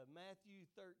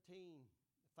Matthew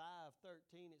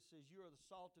 5:13, it says, you are the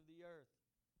salt of the earth.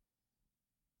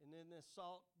 And then this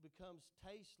salt becomes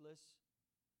tasteless.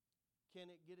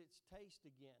 Can it get its taste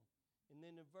again? And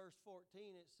then in verse 14,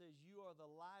 it says, you are the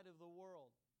light of the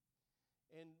world.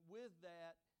 And with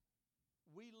that,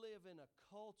 we live in a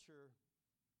culture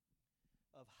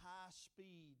of high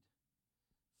speed,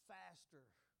 faster,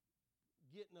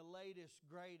 getting the latest,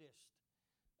 greatest.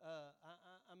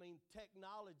 I mean,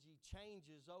 technology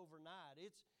changes overnight.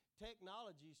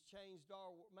 Technology's changed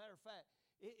our... Matter of fact,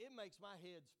 it makes my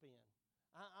head spin.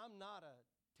 I'm not a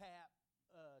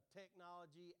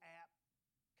technology app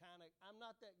kind of... I'm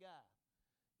not that guy.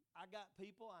 I got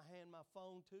people I hand my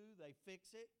phone to. They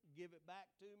fix it, give it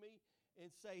back to me, and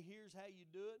say, here's how you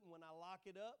do it. And when I lock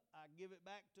it up, I give it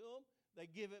back to them. They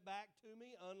give it back to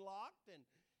me unlocked. And,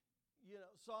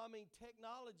 so I mean,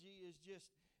 technology is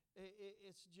just...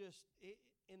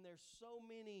 and there's so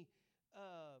many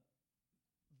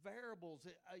variables,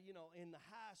 in the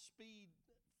high speed,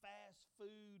 fast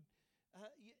food.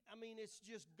 I mean, it's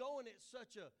just going at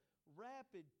such a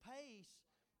rapid pace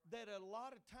that a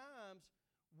lot of times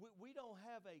we don't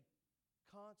have a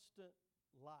constant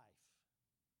life.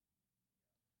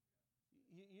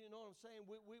 You know what I'm saying?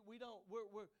 We don't.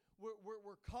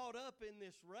 We're caught up in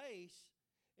this race.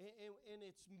 And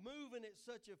it's moving at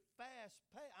such a fast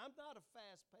pace. I'm not a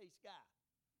fast-paced guy.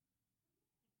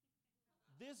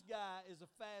 This guy is a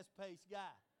fast-paced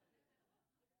guy.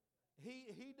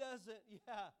 He doesn't,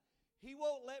 he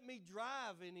won't let me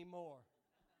drive anymore.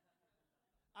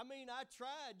 I mean, I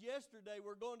tried yesterday.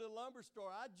 We're going to the lumber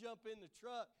store. I jump in the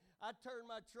truck. I turn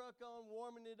my truck on,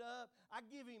 warming it up. I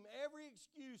give him every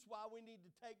excuse why we need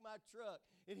to take my truck.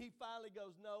 And he finally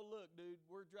goes, no, look, dude,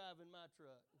 we're driving my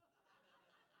truck.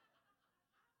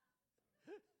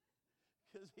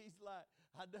 Because he's like,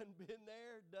 I done been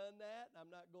there, done that, and I'm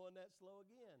not going that slow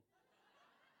again.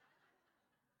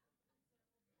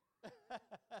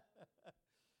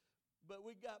 But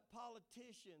we've got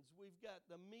politicians, we've got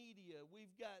the media,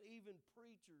 we've got even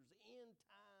preachers, end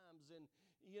times, and,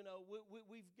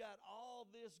 we've got all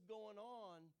this going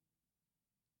on,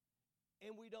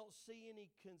 and we don't see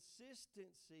any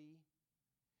consistency.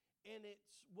 And it's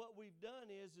what we've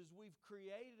done is we've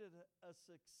created a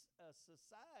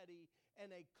society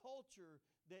and a culture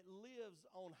that lives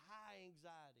on high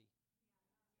anxiety.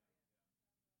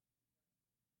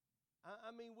 I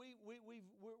mean,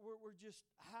 we're just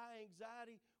high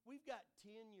anxiety. We've got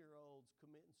 10-year-olds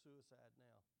committing suicide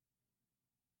now.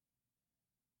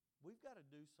 We've got to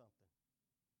do something.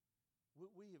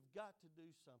 We have got to do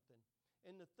something.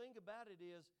 And the thing about it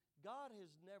is, God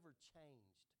has never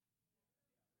changed.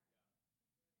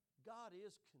 God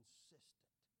is consistent.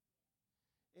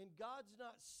 And God's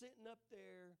not sitting up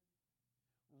there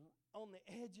on the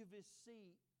edge of His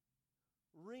seat,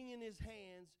 wringing His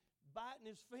hands, biting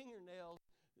His fingernails,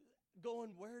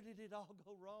 going, where did it all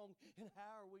go wrong and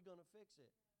how are we going to fix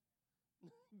it?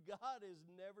 God has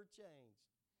never changed.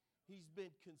 He's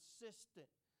been consistent.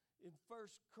 In 1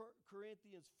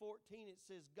 Corinthians 14, it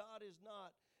says, God is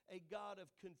not a God of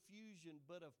confusion,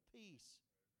 but of peace.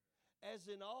 As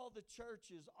in all the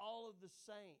churches, all of the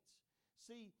saints.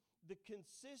 See, the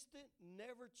consistent,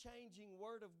 never-changing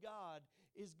Word of God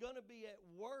is going to be at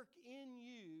work in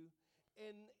you,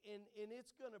 and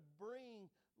it's going to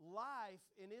bring life,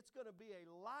 and it's going to be a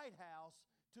lighthouse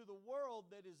to the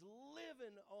world that is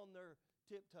living on their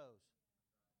tiptoes.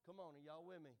 Come on, are y'all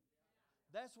with me?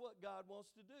 That's what God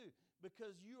wants to do,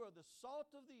 because you are the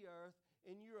salt of the earth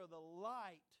and you are the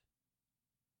light.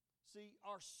 See,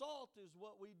 our salt is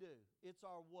what we do. It's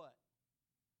our what?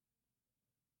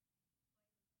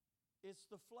 It's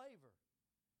the flavor.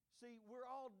 See, we're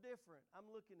all different.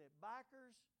 I'm looking at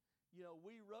bikers.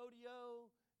 We rodeo.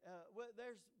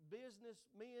 There's business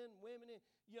men, women.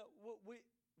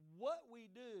 What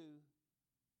we do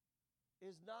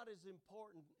is not as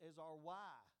important as our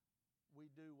why we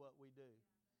do what we do.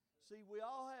 See, we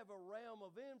all have a realm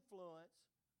of influence,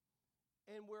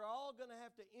 and we're all going to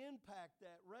have to impact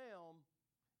that realm,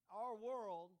 our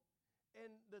world.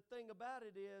 And the thing about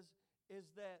it is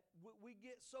that we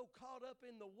get so caught up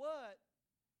in the what,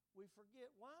 we forget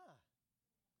why.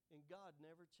 And God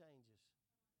never changes.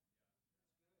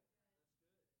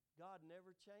 God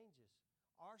never changes.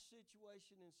 Our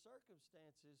situation and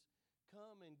circumstances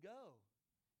come and go,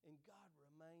 and God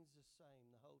remains the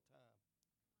same the whole time.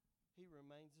 He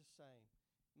remains the same.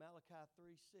 Malachi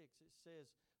 3:6, it says,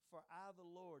 for I, the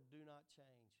Lord, do not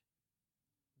change.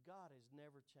 God has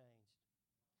never changed.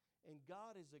 And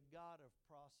God is a God of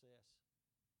process.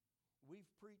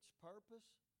 We've preached purpose.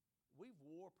 We've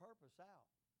wore purpose out.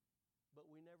 But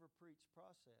we never preached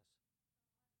process.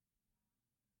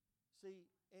 See,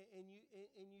 and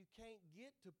you can't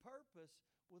get to purpose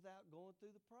without going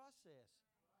through the process.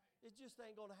 It just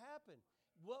ain't going to happen.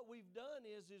 What we've done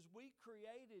is we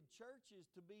created churches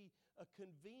to be a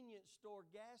convenience store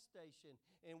gas station,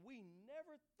 and we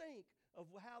never think of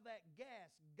how that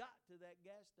gas got to that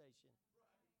gas station.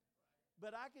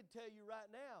 But I can tell you right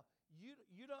now,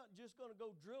 you're not just going to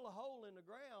go drill a hole in the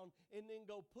ground and then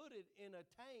go put it in a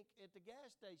tank at the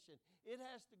gas station. It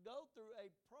has to go through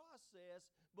a process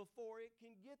before it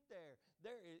can get there.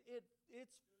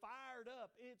 It's fired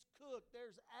up. It's cooked.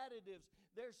 There's additives.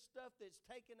 There's stuff that's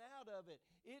taken out of it.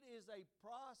 It is a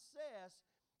process.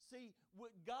 See,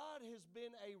 God has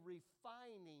been a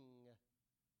refining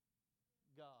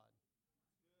God,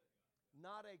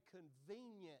 not a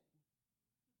convenient.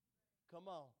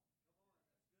 Come on.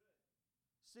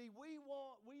 See, we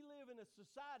live in a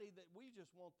society that we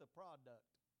just want the product.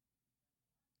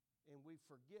 And we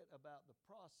forget about the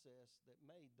process that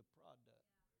made the product.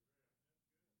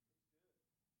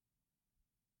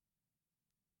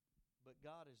 But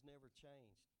God has never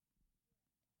changed.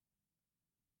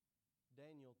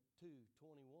 Daniel 2:21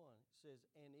 says,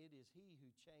 and it is He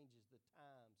who changes the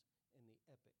times and the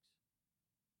epochs.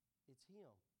 It's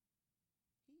Him.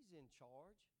 He's in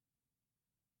charge.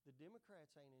 The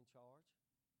Democrats ain't in charge.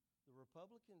 The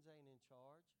Republicans ain't in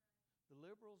charge. The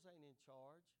liberals ain't in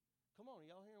charge. Come on,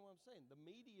 y'all hearing what I'm saying? The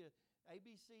media,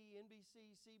 ABC,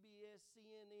 NBC, CBS,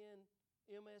 CNN,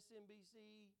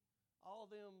 MSNBC, all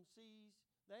them C's,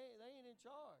 they ain't in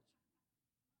charge.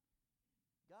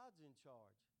 God's in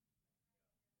charge.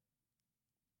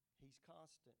 He's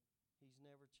constant. He's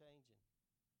never changing.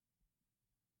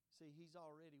 See, He's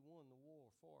already won the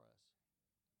war for us.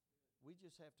 We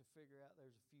just have to figure out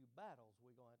there's a few battles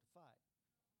we're going to have to fight.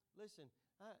 Listen,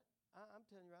 I'm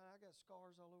telling you, I got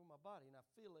scars all over my body, and I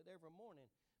feel it every morning,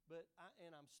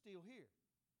 and I'm still here.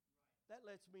 That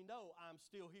lets me know I'm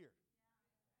still here.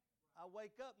 I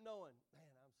wake up knowing,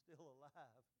 man, I'm still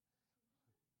alive.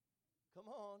 Come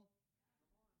on.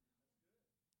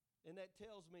 And that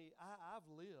tells me I've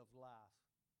lived life.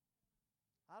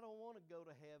 I don't want to go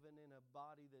to heaven in a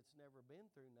body that's never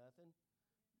been through nothing.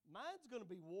 Mine's going to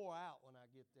be wore out when I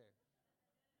get there.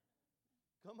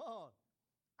 Come on.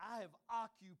 I have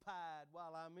occupied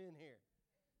while I'm in here.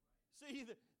 See,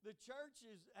 the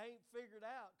churches ain't figured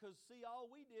out because, see, all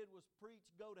we did was preach,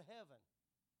 go to heaven.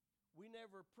 We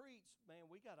never preached, man,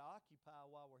 we got to occupy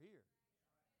while we're here.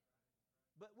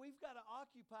 But we've got to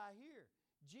occupy here.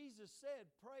 Jesus said,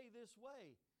 pray this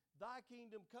way. Thy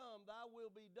kingdom come, thy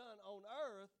will be done on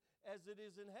earth as it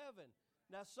is in heaven.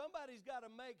 Now, somebody's got to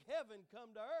make heaven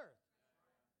come to earth.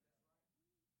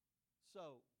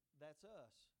 So, that's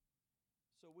us.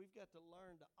 So, we've got to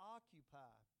learn to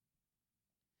occupy.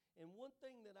 And one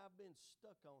thing that I've been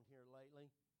stuck on here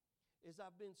lately is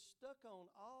I've been stuck on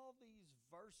all these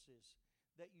verses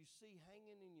that you see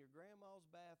hanging in your grandma's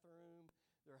bathroom.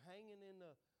 They're hanging in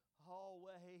the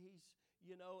hallways,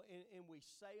 and we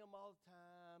say them all the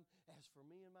time. As for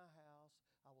me and my house,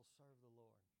 I will serve the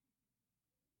Lord.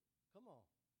 Come on.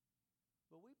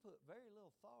 But we put very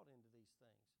little thought into these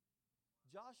things.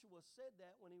 Joshua said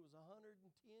that when he was 110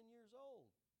 years old.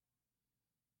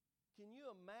 Can you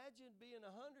imagine being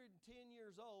 110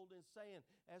 years old and saying,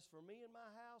 as for me and my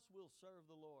house, we'll serve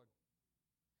the Lord?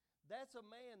 That's a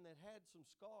man that had some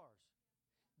scars.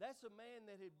 That's a man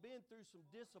that had been through some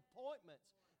disappointments.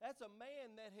 That's a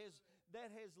man that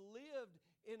has lived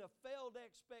in a failed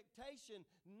expectation,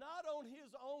 not on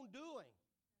his own doing.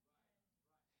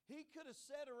 He could have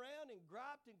sat around and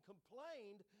griped and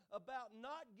complained about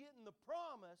not getting the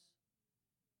promise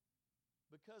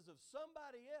because of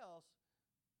somebody else.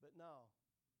 But no,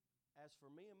 as for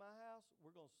me and my house,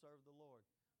 we're going to serve the Lord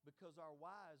because our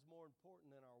why is more important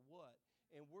than our what.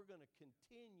 And we're going to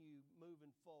continue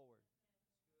moving forward.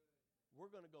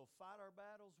 We're going to go fight our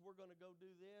battles. We're going to go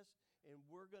do this. And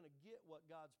we're going to get what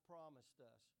God's promised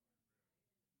us.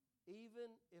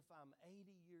 Even if I'm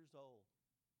 80 years old.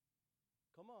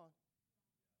 Come on.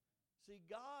 See,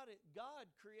 God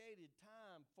created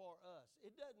time for us.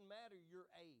 It doesn't matter your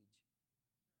age.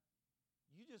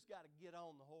 You just got to get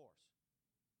on the horse.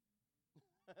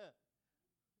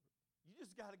 You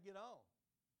just got to get on.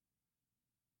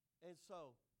 And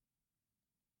so,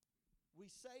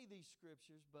 we say these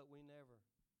scriptures, but we never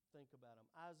think about them.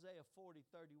 Isaiah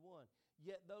 40:31.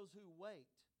 Yet those who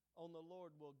wait on the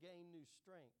Lord will gain new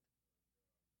strength.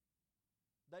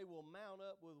 They will mount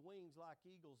up with wings like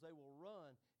eagles. They will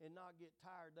run and not get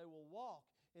tired. They will walk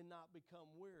and not become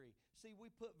weary. See,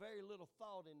 we put very little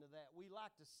thought into that. We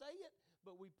like to say it,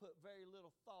 but we put very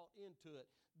little thought into it.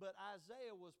 But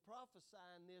Isaiah was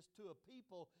prophesying this to a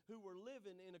people who were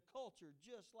living in a culture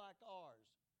just like ours.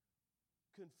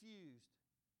 confused,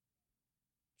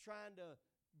 trying to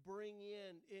bring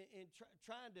in and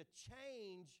trying to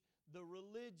change the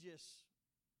religious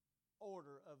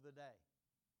order of the day.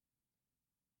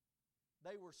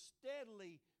 They were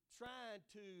steadily trying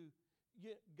to,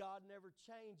 God never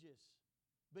changes,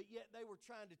 but yet they were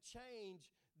trying to change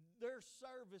their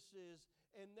services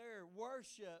and their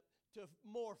worship to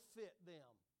more fit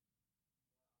them.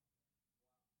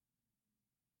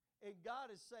 And God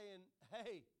is saying,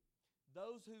 hey,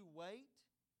 those who wait,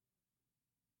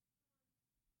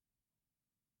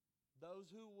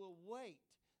 those who will wait,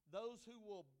 those who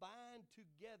will bind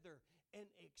together and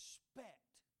expect.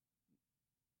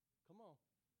 Come on.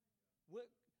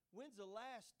 When's the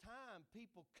last time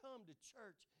people come to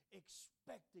church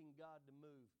expecting God to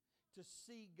move, to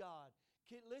see God?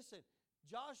 Listen,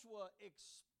 Joshua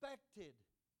expected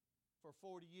for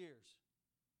 40 years.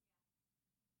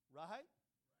 Right?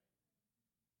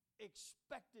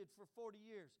 Expected for 40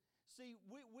 years. See,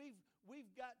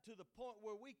 we've got to the point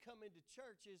where we come into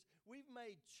churches, we've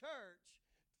made church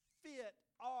fit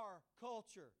our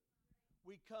culture.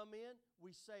 We come in,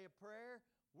 we say a prayer,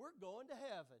 we're going to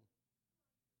heaven.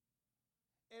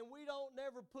 And we don't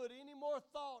never put any more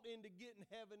thought into getting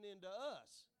heaven into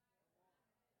us.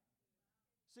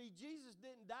 See, Jesus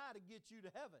didn't die to get you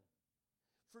to heaven.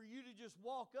 For you to just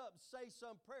walk up and say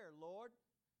some prayer, Lord,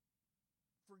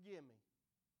 forgive me.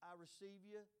 I receive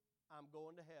you. I'm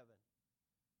going to heaven.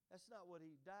 That's not what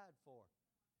He died for.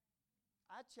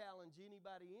 I challenge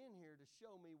anybody in here to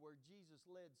show me where Jesus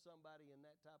led somebody in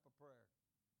that type of prayer.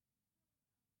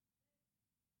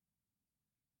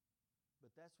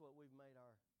 But that's what we've made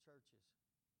our churches.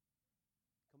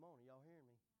 Come on, are y'all hearing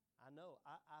me? I know.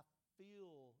 I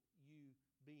feel you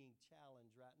being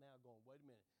challenged right now going, wait a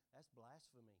minute, that's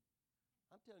blasphemy.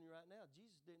 I'm telling you right now,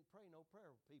 Jesus didn't pray no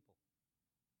prayer with people.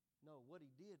 No, what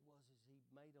He did was He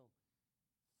made them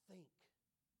think.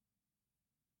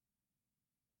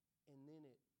 And then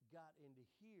it got into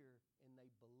here and they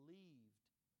believed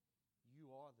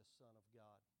you are the Son of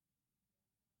God.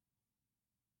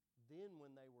 Then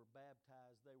when they were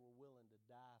baptized, they were willing to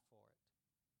die for it.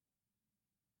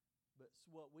 But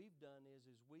what we've done is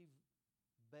we've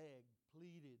begged,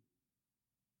 pleaded,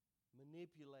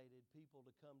 manipulated people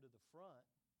to come to the front,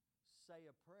 say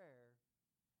a prayer,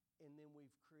 and then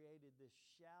we've created this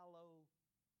shallow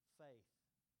faith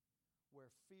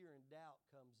where fear and doubt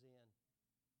comes in.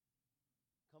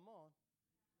 Come on.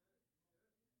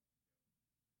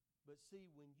 But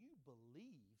see, when you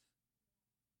believe,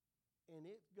 and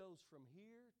it goes from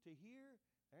here to here,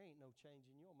 there ain't no change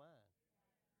in your mind.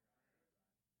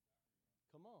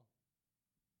 Come on.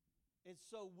 And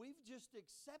so we've just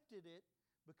accepted it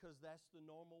because that's the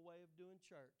normal way of doing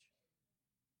church.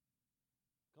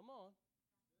 Come on.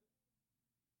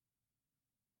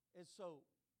 And so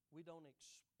we don't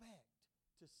expect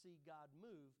to see God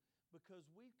move because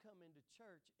we've come into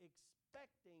church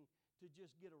expecting to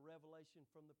just get a revelation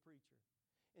from the preacher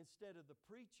instead of the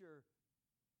preacher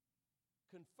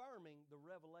confirming the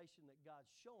revelation that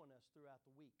God's showing us throughout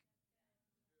the week.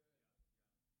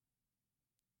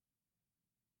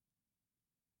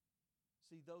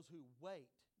 See, those who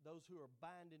wait, those who are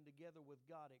binding together with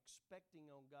God, expecting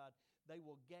on God, they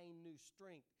will gain new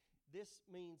strength. This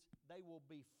means they will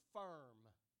be firm.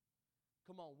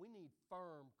 Come on, we need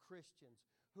firm Christians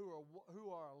who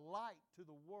are a light to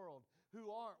the world,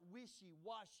 who aren't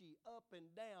wishy-washy up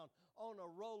and down on a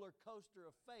roller coaster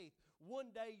of faith.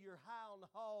 One day you're high on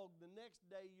the hog, the next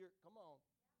day you're, come on.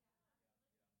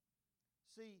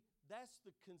 See, that's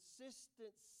the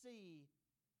consistency.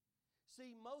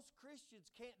 See, most Christians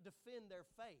can't defend their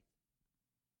faith.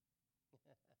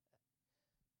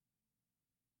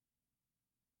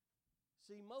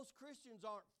 See, most Christians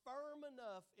aren't firm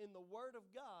enough in the Word of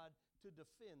God to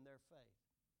defend their faith.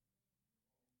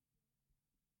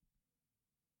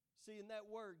 See, in that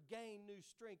word, gain new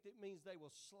strength, it means they will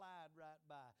slide right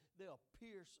by. They'll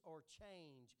pierce or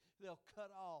change. They'll cut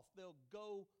off. They'll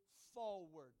go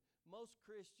forward. Most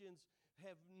Christians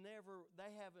haven't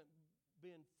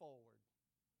been forward.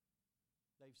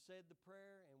 They've said the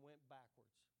prayer and went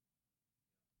backwards.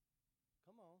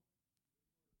 Come on.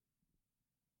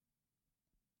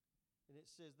 And it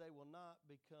says they will not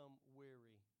become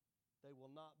weary. They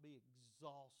will not be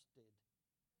exhausted.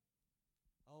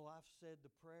 Oh, I've said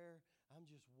the prayer. I'm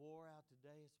just wore out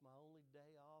today. It's my only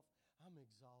day off. I'm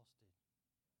exhausted.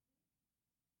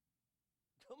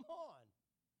 Come on.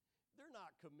 They're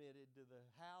not committed to the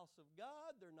house of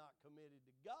God. They're not committed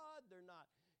to God. They're not.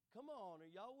 Come on.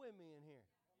 Are y'all with me in here?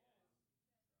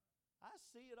 I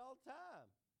see it all the time.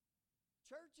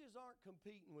 Churches aren't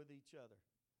competing with each other.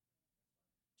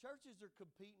 Churches are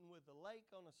competing with the lake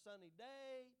on a sunny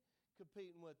day,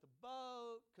 competing with the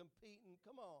boat, competing,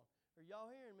 come on, are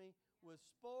y'all hearing me? With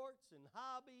sports and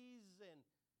hobbies and,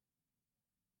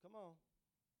 come on.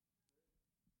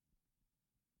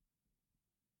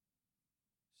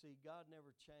 See, God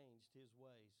never changed His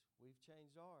ways. We've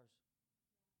changed ours.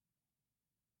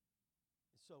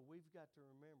 So we've got to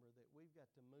remember that we've got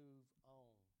to move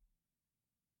on.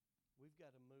 We've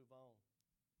got to move on.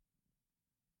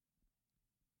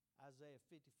 Isaiah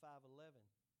 55:11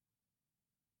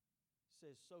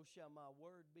 says, "So shall my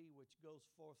word be which goes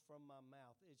forth from my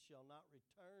mouth. It shall not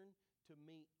return to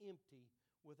me empty,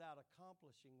 without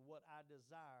accomplishing what I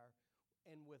desire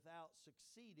and without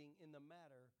succeeding in the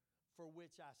matter for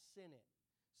which I sent it."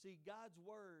 See, God's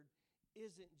word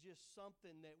isn't just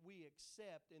something that we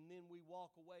accept and then we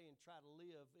walk away and try to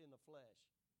live in the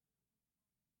flesh.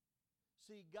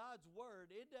 See, God's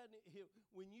word,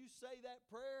 when you say that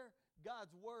prayer,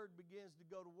 God's word begins to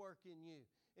go to work in you.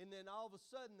 And then all of a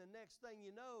sudden, the next thing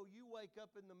you know, you wake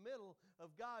up in the middle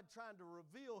of God trying to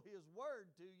reveal His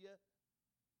word to you.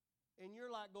 And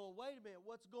you're like going, wait a minute,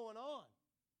 what's going on?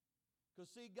 Because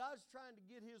see, God's trying to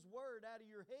get His word out of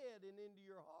your head and into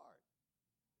your heart.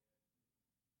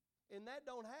 And that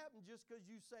don't happen just because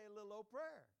you say a little old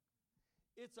prayer.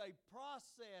 It's a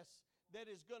process that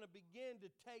is going to begin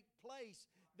to take place,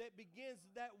 that begins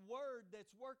that word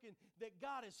that's working, that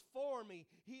God is for me,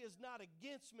 He is not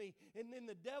against me. And then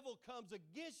the devil comes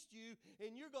against you,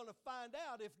 and you're going to find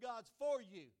out if God's for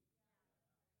you.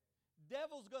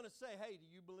 Devil's going to say, hey, do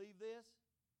you believe this?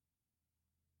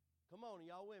 Come on,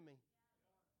 y'all with me?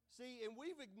 See, and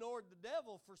we've ignored the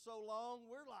devil for so long,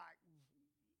 we're like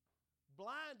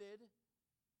blinded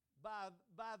by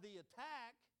the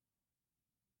attack.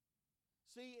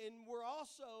 See, and we're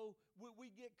also,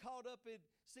 we get caught up in,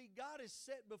 see, God has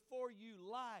set before you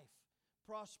life,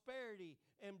 prosperity,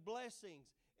 and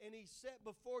blessings. And He set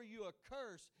before you a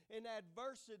curse and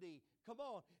adversity. Come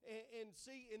on. And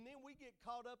see, and then we get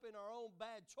caught up in our own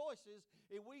bad choices,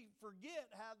 and we forget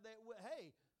how that,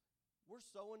 hey, we're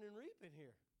sowing and reaping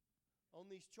here on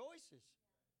these choices.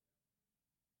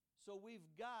 So we've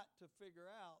got to figure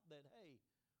out that, hey,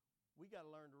 we got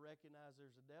to learn to recognize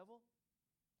there's a devil,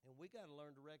 and we got to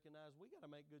learn to recognize we got to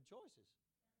make good choices.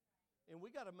 And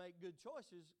we got to make good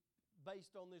choices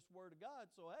based on this word of God.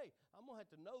 So, hey, I'm going to have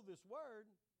to know this word.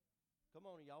 Come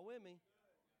on, are y'all with me?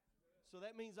 So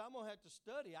that means I'm going to have to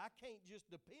study. I can't just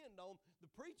depend on the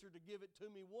preacher to give it to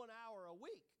me 1 hour a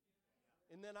week.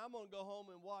 And then I'm going to go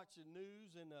home and watch the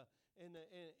news and the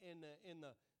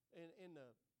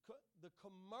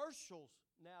commercials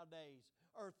nowadays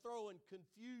are throwing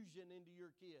confusion into your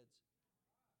kids.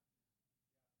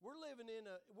 We're living in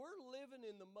the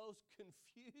most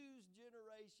confused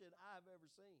generation I've ever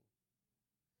seen.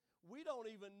 We don't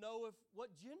even know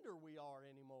what gender we are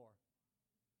anymore.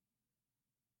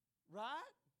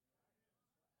 Right?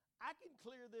 I can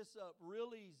clear this up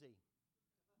real easy.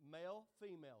 Male,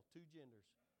 female, 2 genders.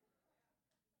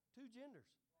 2 genders.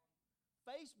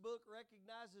 Facebook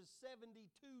recognizes 72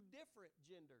 different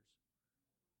genders.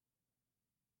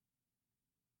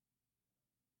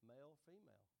 Male,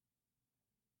 female.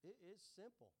 It's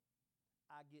simple.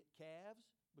 I get calves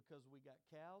because we got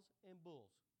cows and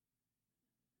bulls.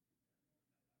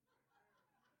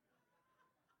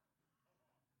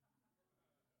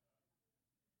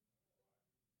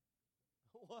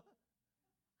 What?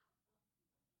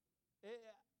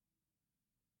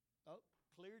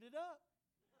 Cleared it up.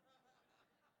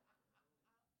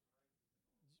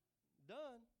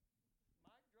 Done.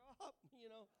 Mic drop,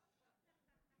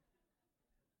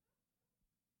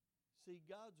 See,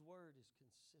 God's word is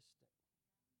consistent.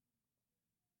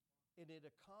 And it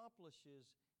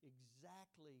accomplishes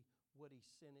exactly what He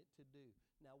sent it to do.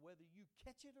 Now, whether you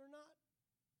catch it or not,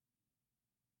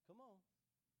 come on.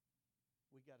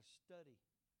 We got to study.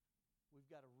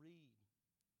 We've got to read.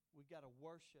 We've got to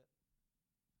worship.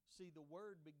 See, the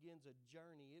word begins a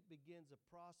journey. It begins a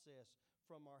process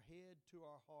from our head to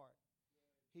our heart.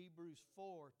 Hebrews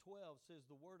 4:12 says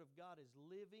the word of God is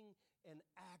living and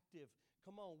active.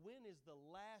 Come on, when is the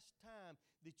last time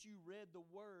that you read the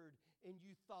word and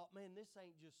you thought, man, this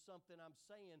ain't just something I'm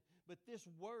saying, but this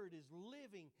word is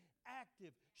living,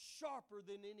 active, sharper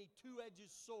than any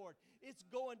two-edged sword. It's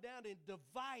going down and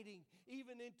dividing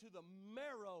even into the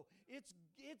marrow. It's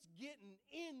getting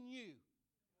in you.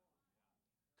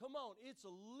 Come on, it's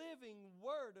a living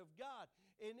word of God,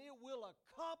 and it will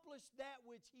accomplish that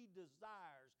which He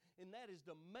desires, and that is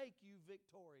to make you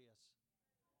victorious.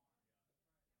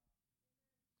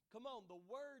 Come on, the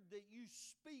word that you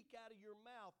speak out of your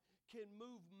mouth can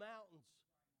move mountains.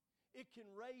 It can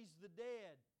raise the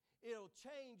dead. It'll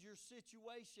change your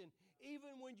situation.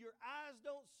 Even when your eyes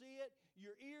don't see it,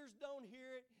 your ears don't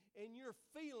hear it, and you're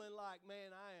feeling like,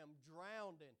 man, I am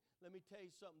drowning. Let me tell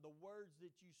you something. The words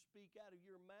that you speak out of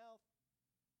your mouth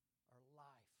are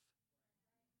life.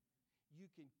 You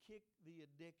can kick the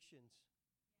addictions.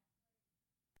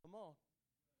 Come on.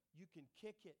 You can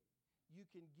kick it. You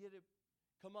can get it.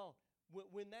 Come on.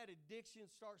 When that addiction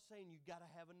starts saying, you got to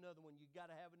have another one, you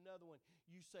got to have another one,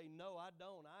 you say, no, I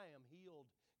don't. I am healed.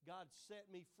 God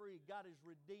set me free. God has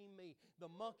redeemed me.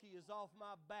 The monkey is off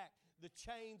my back. The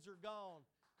chains are gone.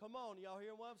 Come on, y'all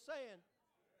hear what I'm saying?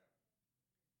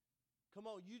 Come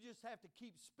on, you just have to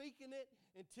keep speaking it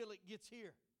until it gets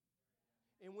here.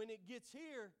 And when it gets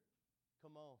here,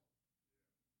 come on,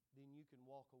 then you can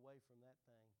walk away from that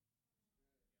thing.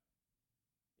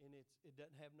 And it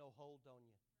doesn't have no hold on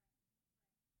you.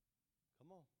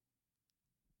 Come on.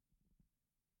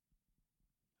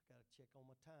 I got to check on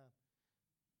my time.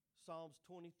 Psalms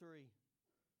 23.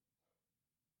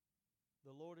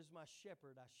 The Lord is my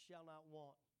shepherd, I shall not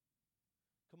want.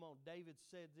 Come on, David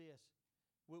said this.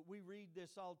 We read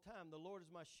this all the time. The Lord is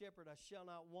my shepherd, I shall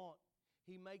not want.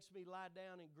 He makes me lie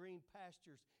down in green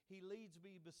pastures. He leads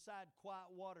me beside quiet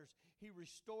waters. He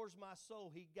restores my soul.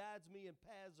 He guides me in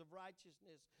paths of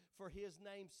righteousness for His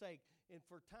name's sake. And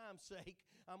for time's sake,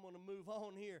 I'm going to move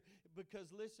on here.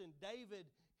 Because listen, David,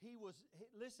 he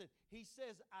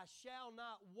says, I shall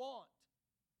not want.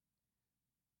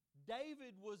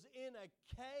 David was in a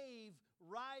cave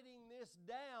writing this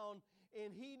down,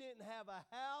 and he didn't have a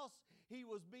house. He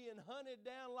was being hunted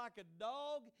down like a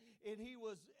dog, and he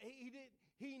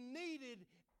needed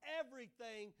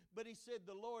everything, but he said,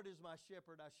 the Lord is my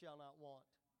shepherd, I shall not want.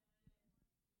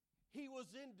 He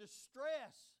was in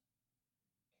distress,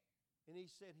 and he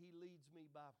said, He leads me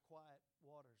by quiet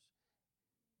waters.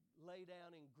 Lay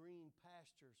down in green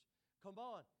pastures. Come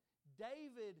on.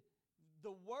 David,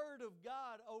 the word of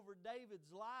God over David's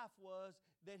life was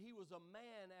that he was a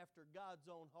man after God's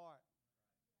own heart.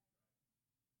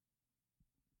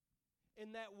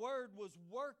 And that word was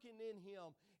working in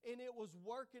him, and it was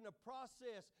working a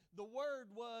process. The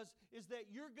word is that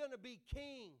you're going to be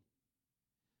king.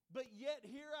 But yet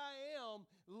here I am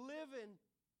living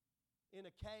in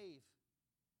a cave.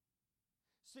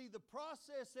 See, the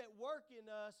process at work in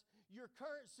us, your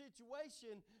current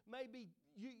situation may be,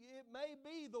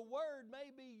 the word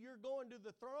may be you're going to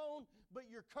the throne,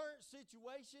 but your current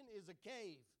situation is a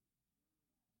cave.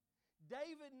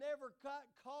 David never got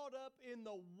caught up in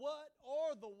the what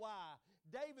or the why.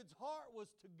 David's heart was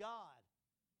to God.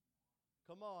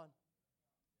 Come on.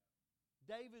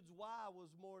 David's why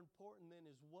was more important than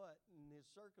his what, and his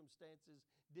circumstances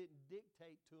didn't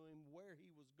dictate to him where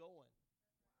he was going.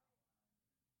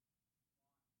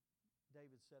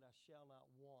 David said, I shall not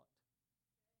want.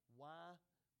 Why?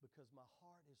 Because my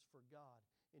heart is for God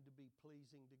and to be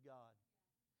pleasing to God.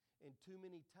 And too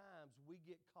many times we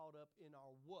get caught up in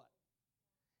our what?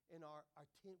 In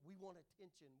we want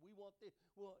attention. We want this.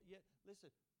 Well, yeah,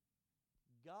 listen.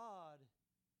 God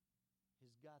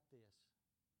has got this.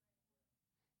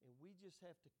 And we just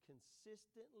have to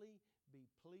consistently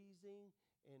be pleasing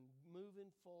and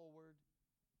moving forward.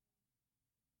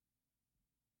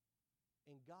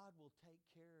 And God will take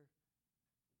care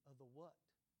of the what?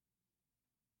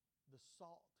 The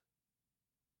salt.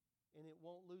 And it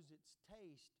won't lose its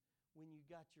taste when you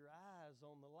got your eyes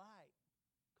on the light.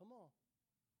 Come on.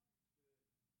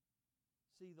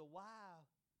 See, the why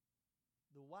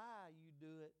you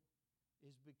do it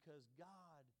is because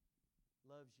God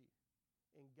loves you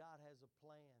and God has a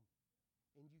plan.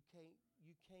 And you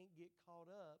can't get caught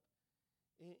up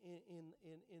in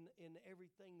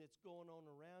everything that's going on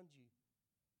around you.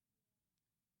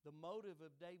 The motive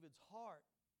of David's heart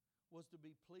was to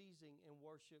be pleasing and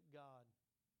worship God,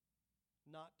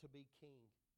 not to be king.